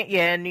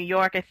in New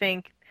York, I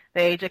think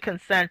the age of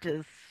consent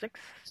is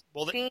 16.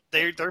 Well,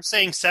 they're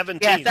saying 17.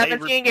 Yeah,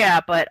 17.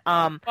 But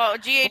well,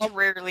 GH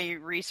rarely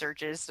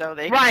researches, so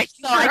they right.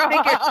 So I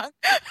think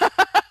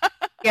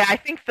I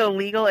think the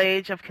legal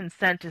age of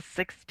consent is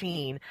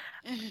 16.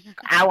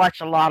 I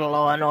watch a lot of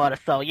Law and Order,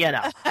 so you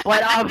know.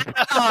 But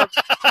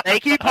they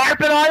keep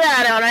harping on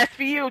that on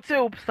SVU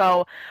too.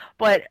 So,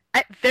 but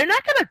they're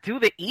not gonna do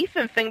the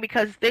Ethan thing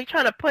because they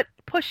try to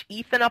push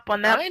Ethan up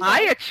on that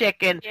Maya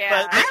chicken.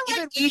 Yeah,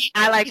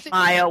 I like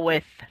Maya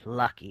with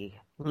Lucky.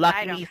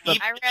 Lucky don't- some-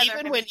 I rather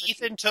Even him when with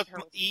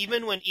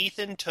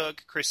Ethan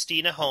took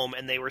Christina home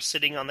and they were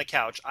sitting on the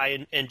couch,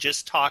 and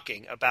just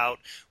talking about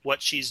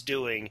what she's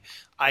doing,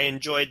 I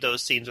enjoyed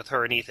those scenes with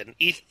her and Ethan.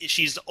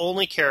 She's the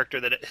only character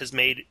that has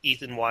made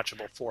Ethan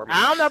watchable for me.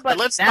 I don't know about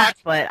let's that,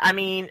 talk- but I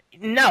mean,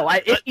 no.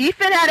 If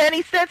Ethan had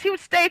any sense, he would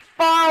stay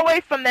far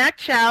away from that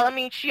child. I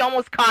mean, he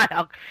almost caught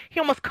a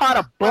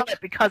bullet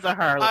because of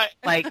her.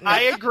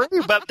 I agree,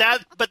 but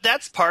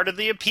that's part of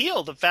the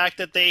appeal. The fact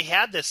that they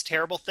had this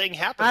terrible thing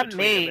happen Not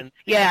between me. them. And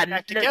Yeah,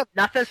 back together.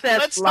 nothing says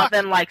Let's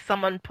loving like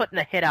someone putting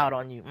a hit out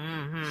on you.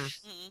 Mm-hmm.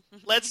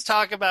 Let's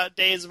talk about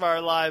Days of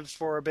Our Lives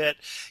for a bit.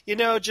 You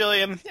know,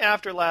 Jillian,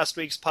 after last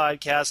week's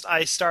podcast,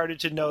 I started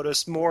to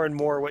notice more and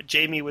more what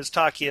Jamie was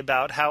talking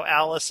about, how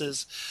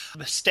Alice's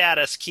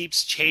status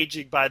keeps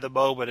changing by the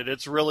moment, and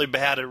it's really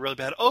bad and really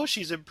bad. Oh,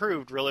 she's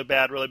improved. Really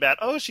bad, really bad.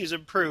 Oh, she's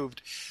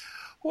improved.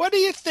 What are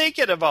you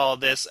thinking of all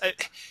this?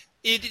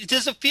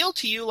 Does it feel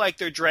to you like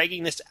they're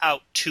dragging this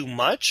out too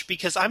much?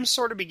 Because I'm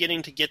sort of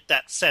beginning to get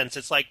that sense.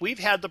 It's like we've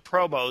had the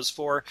promos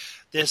for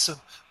this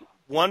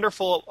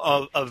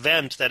wonderful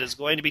event that is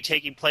going to be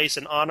taking place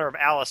in honor of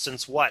Alice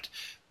since what?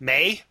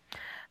 May?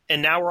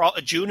 And now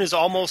June is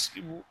almost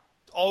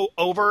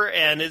over,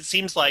 and it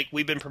seems like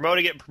we've been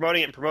promoting it,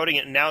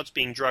 and now it's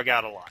being drug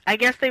out a lot. I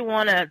guess they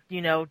want to,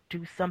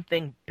 do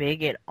something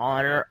big in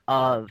honor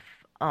of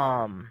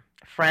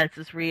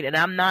Frances Reed, and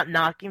I'm not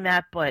knocking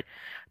that, but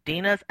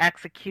Dina's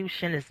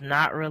execution is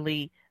not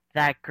really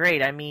that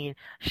great. I mean,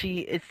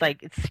 it's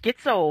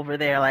schizo over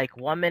there. Like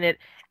 1 minute,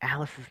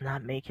 Alice is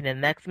not making it.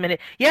 Next minute,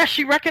 yeah,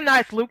 she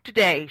recognized Luke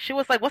today. She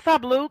was like, "What's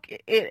up, Luke?"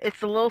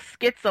 It's a little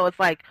schizo. It's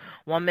like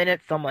 1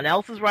 minute someone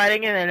else is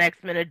writing it, and the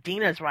next minute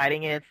Dina's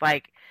writing it. It's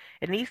like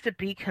it needs to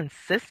be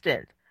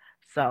consistent.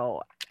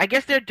 So I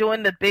guess they're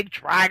doing the big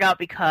drag out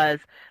because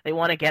they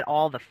want to get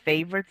all the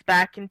favorites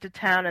back into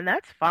town, and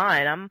that's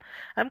fine.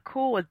 I'm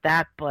cool with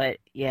that, but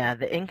yeah,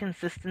 the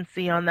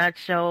inconsistency on that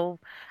show.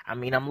 I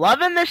mean, I'm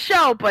loving the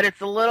show, but it's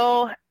a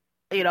little,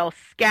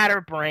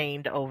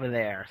 scatterbrained over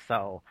there.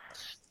 So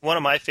one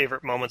of my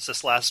favorite moments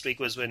this last week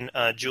was when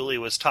Julie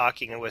was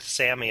talking with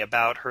Sammy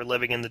about her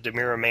living in the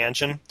DeMira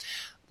mansion.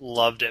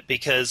 Loved it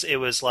because it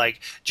was like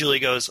Julie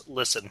goes,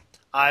 "Listen,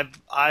 I've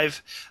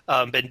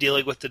been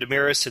dealing with the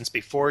DeMiras since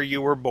before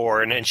you were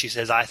born," and she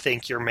says, "I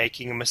think you're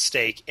making a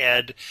mistake."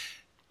 And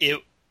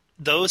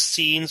those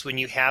scenes when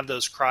you have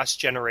those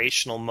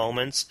cross-generational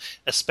moments,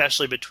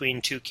 especially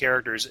between two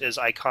characters as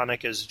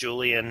iconic as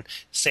Julie and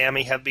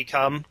Sammy have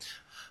become,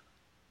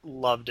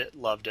 loved it.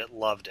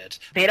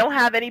 They don't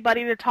have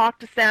anybody to talk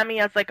to Sammy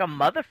as like a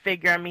mother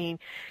figure. I mean,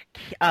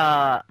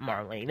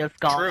 Marlene is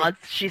gone. True.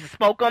 She's a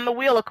spoke on the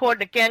wheel, according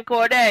to Ken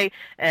Corday,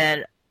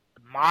 and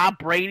Ma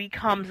Brady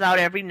comes out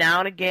every now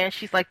and again.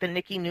 She's like the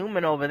Nikki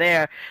Newman over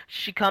there.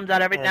 She comes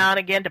out every now and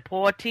again to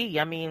pour tea.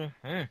 I mean,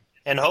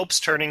 And Hope's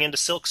turning into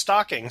silk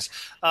stockings.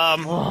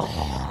 Oh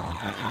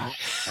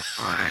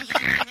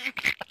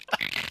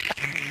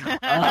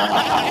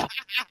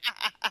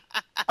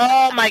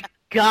my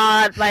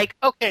God! Like,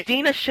 Okay.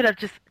 Dina should have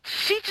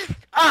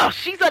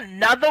she's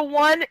another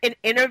one in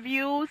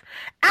interviews.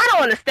 I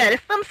don't understand.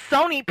 It's some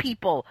Sony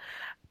people.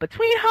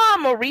 Between her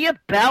and Maria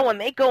Bell, when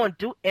they go and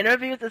do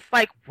interviews, it's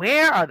like,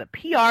 where are the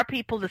PR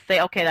people to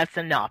say, okay, that's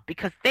enough?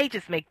 Because they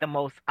just make the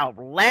most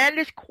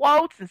outlandish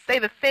quotes and say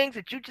the things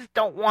that you just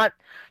don't want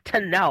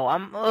to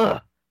know.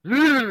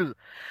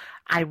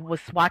 I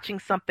was watching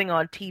something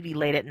on TV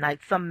late at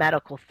night, some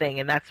medical thing,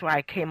 and that's where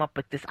I came up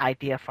with this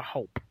idea for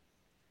Hope.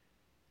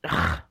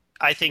 Ugh.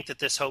 I think that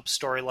this Hope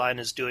storyline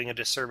is doing a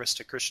disservice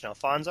to Christian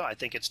Alfonso. I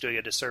think it's doing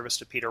a disservice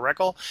to Peter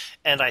Reckel,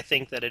 and I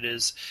think that it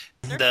is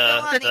They're still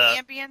on the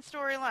ambient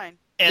storyline.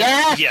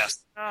 And, Yes!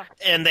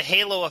 And the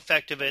halo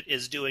effect of it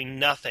is doing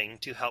nothing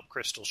to help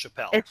Crystal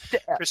Chappelle.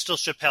 Crystal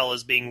Chappelle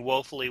is being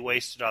woefully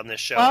wasted on this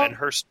show, and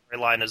her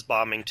storyline is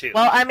bombing too.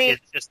 Well, I mean,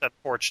 it's just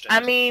unfortunate. I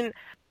mean,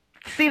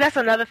 see, that's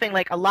another thing.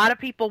 Like, a lot of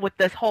people with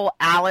this whole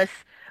Alice,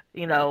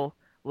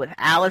 with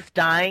Alice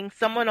dying,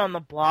 someone on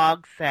the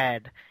blog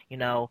said,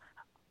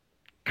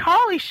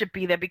 Carly should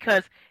be there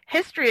because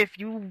history, if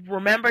you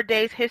remember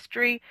Day's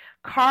history,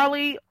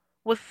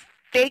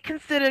 they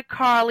considered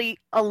Carly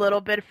a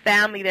little bit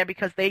family there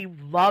because they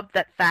loved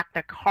that fact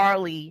that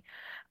Carly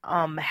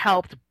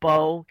helped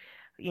Bo,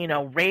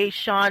 raise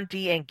Sean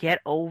D and get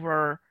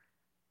over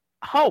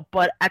Hope.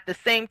 But at the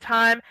same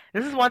time,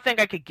 this is one thing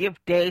I could give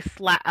Day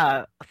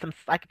I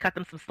could cut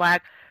them some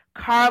slack.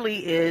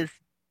 Carly is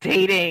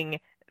dating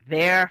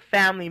their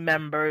family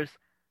member's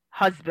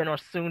husband or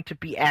soon to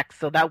be ex,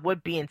 so that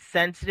would be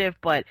insensitive,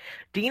 but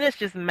Dina's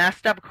just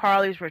messed up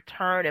Carly's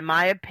return. In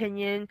my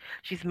opinion,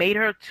 she's made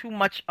her too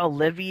much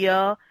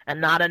Olivia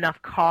and not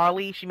enough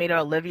Carly. She made her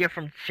Olivia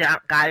from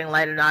Guiding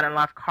Light and not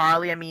enough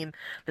Carly. I mean,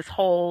 this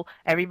whole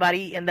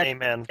everybody in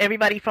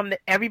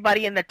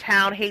the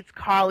town hates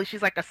Carly.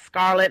 She's like a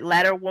Scarlet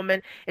Letter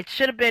woman. It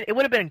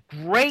would have been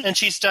great. And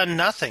she's done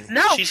nothing.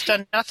 She's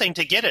done nothing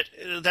to get it.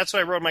 That's what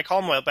I wrote in my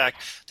column a while back.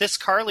 This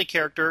Carly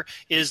character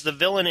is the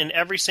villain in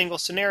every single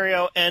scenario,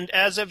 and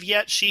as of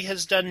yet, she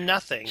has done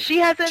nothing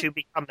to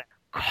become that.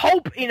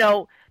 Hope,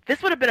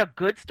 this would have been a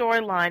good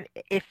storyline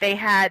if they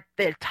had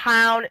the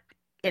town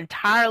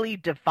entirely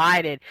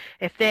divided.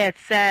 If they had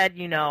said,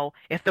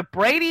 if the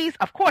Bradys,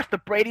 of course the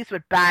Bradys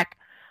would back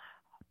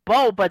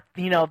Bo, but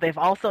they've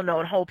also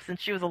known Hope since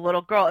she was a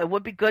little girl. It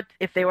would be good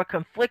if they were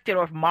conflicted,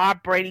 or if Ma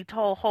Brady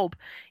told Hope,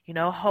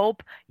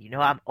 Hope,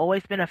 I've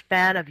always been a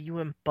fan of you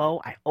and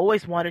Bo. I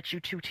always wanted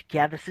you two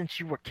together since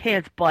you were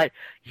kids, but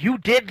you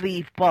did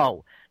leave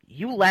Bo.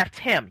 You left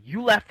him.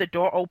 You left the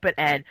door open,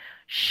 and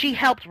she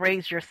helped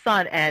raise your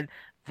son, and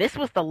this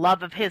was the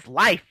love of his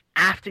life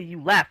after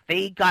you left.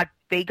 They got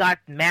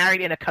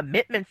married in a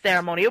commitment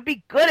ceremony. It would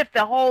be good if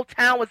the whole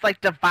town was like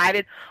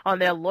divided on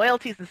their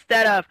loyalties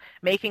instead of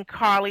making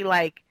Carly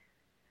like,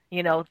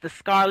 the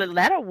Scarlet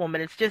Letter woman.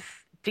 It's just,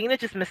 Dina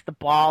just missed the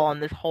ball on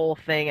this whole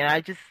thing, and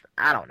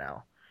I don't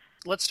know.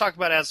 Let's talk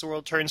about As the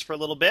World Turns for a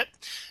little bit.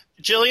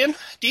 Jillian,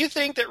 do you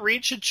think that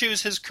Reed should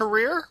choose his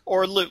career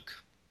or Luke?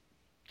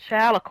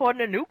 Child,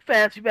 according to Nuke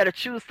fans, you better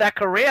choose that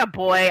career,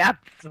 boy.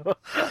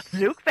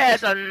 Nuke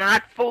fans are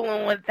not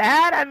fooling with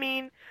that. I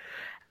mean,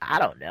 I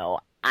don't know.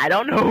 I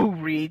don't know who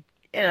Reed.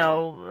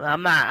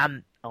 I'm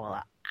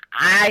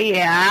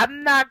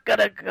not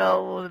gonna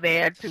go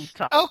there too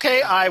tough.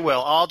 Okay, I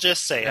will. I'll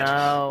just say it.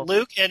 No.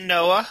 Luke and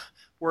Noah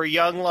were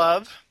young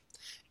love,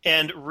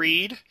 and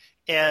Reed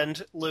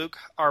and Luke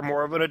are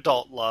more of an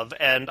adult love,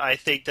 and I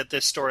think that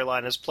this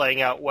storyline is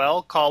playing out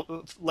well.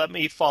 Let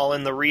me fall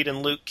in the Reed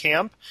and Luke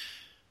camp.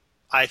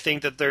 I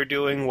think that they're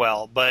doing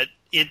well, but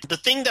the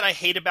thing that I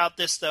hate about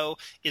this, though,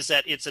 is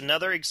that it's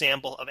another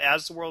example of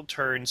As the World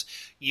Turns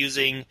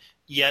using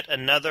yet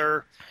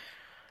another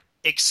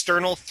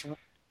external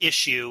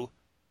issue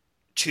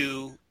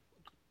to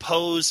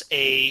pose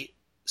a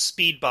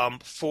speed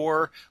bump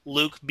for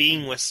Luke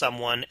being with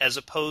someone, as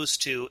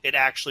opposed to it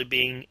actually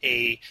being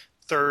a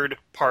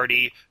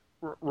third-party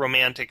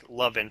romantic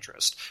love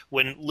interest.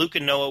 When Luke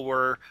and Noah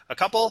were a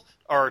couple,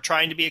 or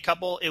trying to be a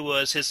couple, it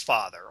was his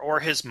father or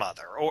his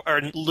mother,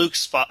 or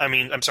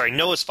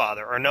Noah's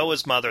father or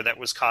Noah's mother that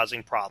was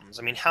causing problems.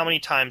 I mean, how many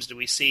times do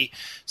we see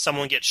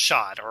someone get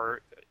shot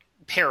or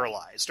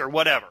paralyzed or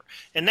whatever?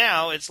 And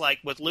now it's like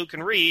with Luke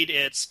and Reed,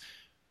 it's,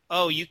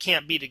 oh, you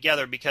can't be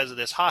together because of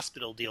this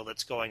hospital deal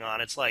that's going on.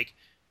 It's like,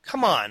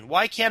 come on,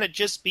 why can't it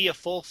just be a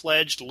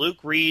full-fledged Luke,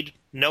 Reed,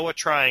 Noah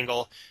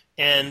triangle,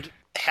 and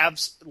have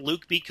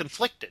Luke be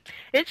conflicted?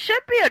 It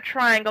should be a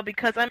triangle,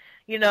 because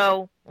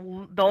the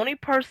only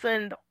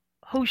person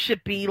who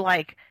should be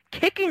like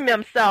kicking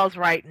themselves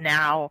right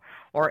now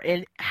or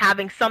in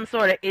having some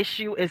sort of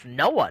issue is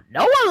Noah.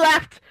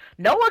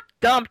 Noah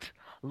dumped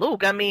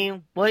Luke. I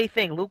mean, what do you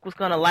think? Luke was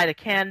going to light a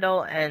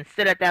candle and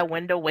sit at that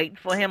window waiting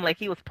for him like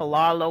he was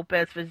Pilar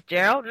Lopez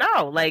Fitzgerald?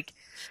 No, like,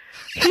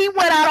 he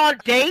went out on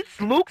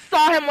dates. Luke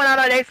saw him went out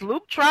on dates.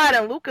 Luke tried,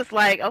 and Luke is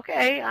like,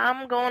 okay,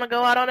 I'm going to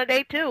go out on a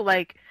date too.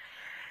 Like,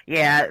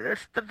 yeah,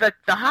 the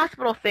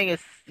hospital thing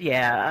is,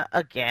 yeah,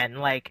 again,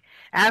 like,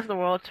 As the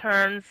World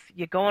Turns,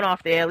 you're going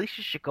off the air. At least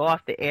you should go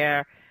off the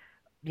air,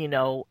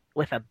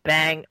 with a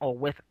bang, or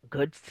with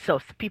good, so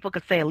people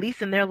could say at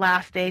least in their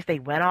last days they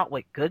went out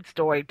with good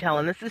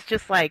storytelling. This is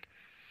just like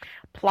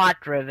plot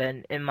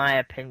driven, in my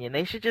opinion.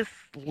 They should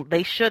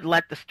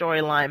let the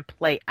storyline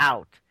play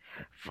out.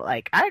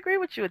 Like, I agree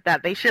with you with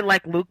that. They should,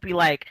 like, Luke be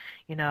like,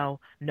 Noah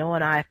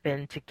and I have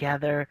been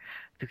together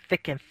through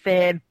thick and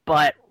thin,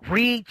 but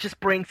Reed just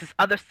brings this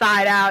other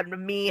side out into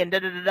me, and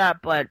da-da-da-da,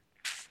 but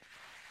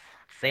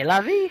c'est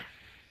la vie.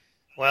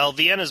 Well,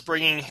 Vienna's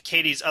bringing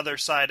Katie's other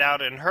side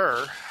out in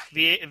her.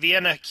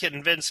 Vienna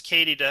convinced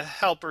Katie to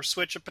help her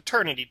switch a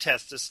paternity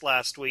test this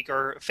last week,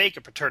 or fake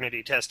a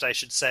paternity test, I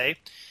should say.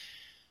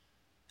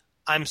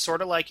 I'm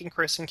sort of liking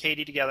Chris and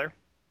Katie together.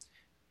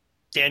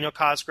 Daniel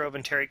Cosgrove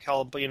and Terry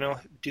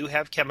Calabino do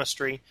have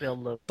chemistry.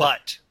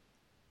 But,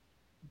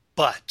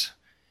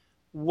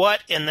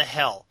 what in the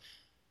hell?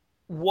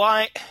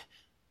 Why?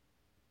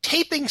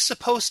 Taping's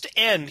supposed to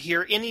end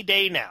here any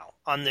day now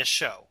on this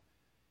show.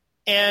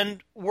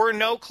 And we're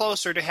no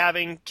closer to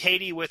having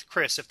Katie with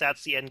Chris, if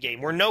that's the end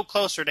game. We're no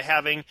closer to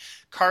having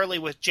Carly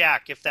with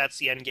Jack, if that's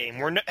the end game.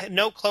 We're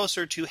no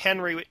closer to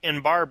Henry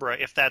and Barbara,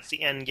 if that's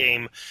the end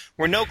game.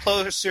 We're no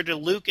closer to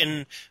Luke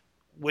and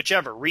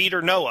whichever, Reed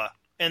or Noah,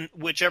 and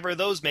whichever of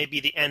those may be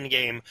the end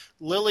game.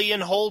 Lily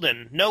and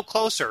Holden, no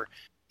closer.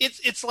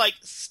 It's like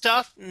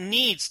stuff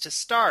needs to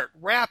start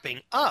wrapping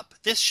up.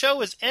 This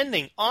show is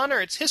ending.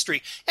 Honor its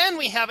history. And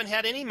we haven't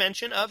had any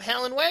mention of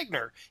Helen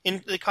Wagner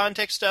in the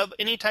context of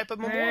any type of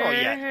memorial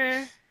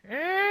yet.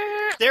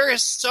 There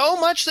is so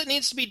much that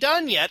needs to be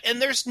done yet,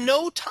 and there's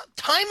no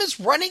time is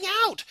running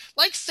out.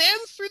 Like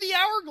sands through the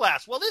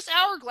hourglass. Well, this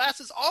hourglass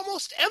is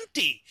almost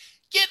empty.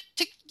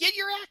 Get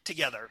your act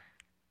together.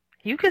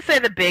 You can say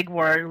the big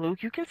word,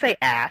 Luke. You can say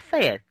ass.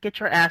 Say it. Get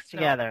your ass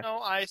together. No,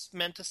 I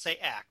meant to say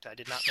act. I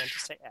did not meant to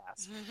say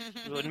ass.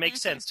 It would make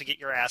sense to get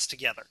your ass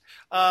together.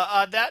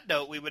 On that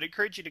note, we would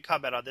encourage you to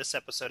comment on this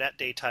episode at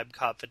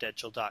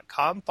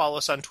daytimeconfidential.com. Follow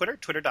us on Twitter,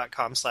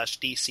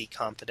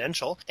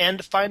 twitter.com/DCConfidential,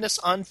 and find us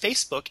on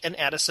Facebook and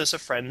add us as a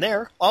friend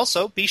there.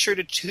 Also, be sure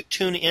to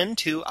tune in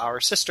to our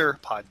sister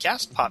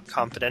podcast, Pop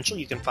Confidential.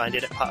 You can find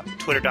it at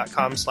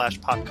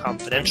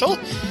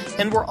twitter.com/popconfidential,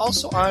 and we're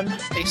also on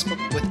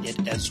Facebook with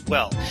it as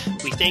well.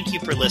 We thank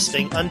you for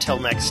listening. Until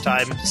next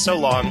time, so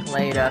long.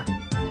 Later.